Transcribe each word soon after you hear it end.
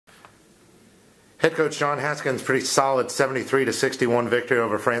Head coach John Haskins, pretty solid 73-61 victory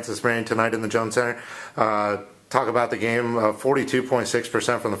over Francis Marion tonight in the Jones Center. Talk about the game,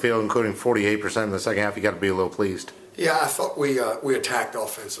 42.6% from the field, including 48% in the second half. You got to be a little pleased. Yeah, I thought we attacked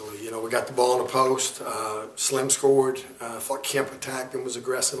offensively. You know, we got the ball in the post. Slim scored. I thought Kemp attacked and was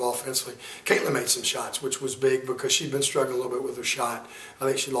aggressive offensively. Caitlin made some shots, which was big because she'd been struggling a little bit with her shot. I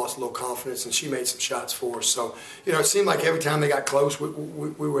think she lost a little confidence, and she made some shots for us. So, you know, it seemed like every time they got close, we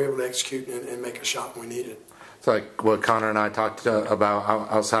were able to execute and make a shot when we needed. It's like what Connor and I talked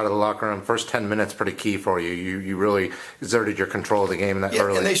about outside of the locker room. First 10 minutes pretty key for you. You really exerted your control of the game that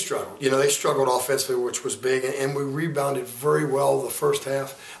early. And they struggled. You know, they struggled offensively, which was big, and we rebounded very well the first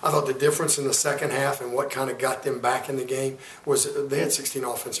half. I thought the difference in the second half and what kind of got them back in the game was they had 16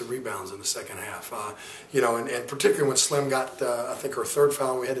 offensive rebounds in the second half. You know, and particularly when Slim got, I think, her third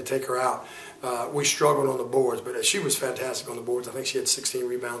foul, and we had to take her out. We struggled on the boards, but she was fantastic on the boards. I think she had 16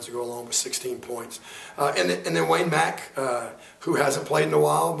 rebounds to go along with 16 points. And then Wayne Mack, who hasn't played in a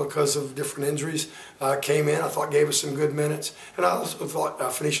while because of different injuries, came in. I thought gave us some good minutes. And I also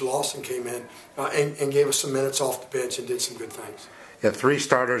thought Phoenicia Lawson came in and gave us some minutes off the bench and did some good things. Yeah, 3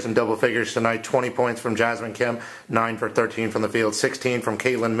 starters in double figures tonight. 20 points from Jasmine Kemp, 9 for 13 from the field, 16 from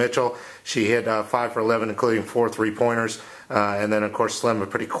Caitlin Mitchell. She hit 5 for 11, including 4 3-pointers. And then, of course, Slim, a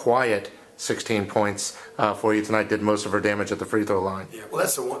pretty quiet 16 points for you tonight. Did most of her damage at the free throw line. Yeah, well,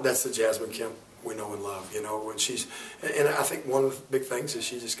 that's the Jasmine Kemp we know and love. You know, when and I think one of the big things is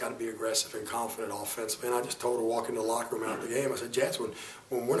she's just got to be aggressive and confident offensively. And I just told her walking the locker room out of the game, I said, Jazz, when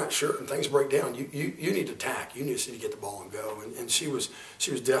we're not sure and things break down, you need to attack. You need to see to get the ball and go. And she was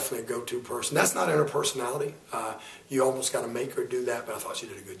definitely a go-to person. That's not in her personality. You almost got to make her do that, but I thought she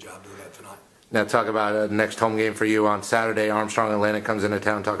did a good job doing that tonight. Now talk about next home game for you on Saturday. Armstrong Atlantic comes into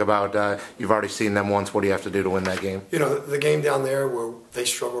town. Talk about you've already seen them once. What do you have to do to win that game? You know, the game down there where they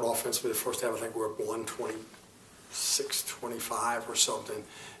struggled offensively the first half, I think we're up 126-25 or something,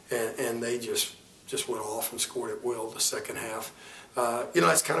 and they just went off and scored at will the second half. You know,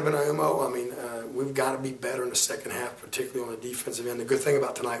 that's kind of been our MO. I mean, we've got to be better in the second half, particularly on the defensive end. The good thing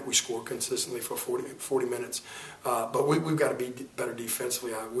about tonight, we scored consistently for 40 minutes, but we've got to be better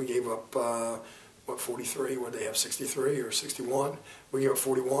defensively. We gave up, 43? Where they have 63 or 61? We gave up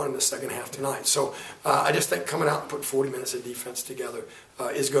 41 in the second half tonight. So I just think coming out and putting 40 minutes of defense together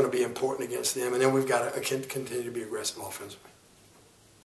is going to be important against them, and then we've got to continue to be aggressive offensively.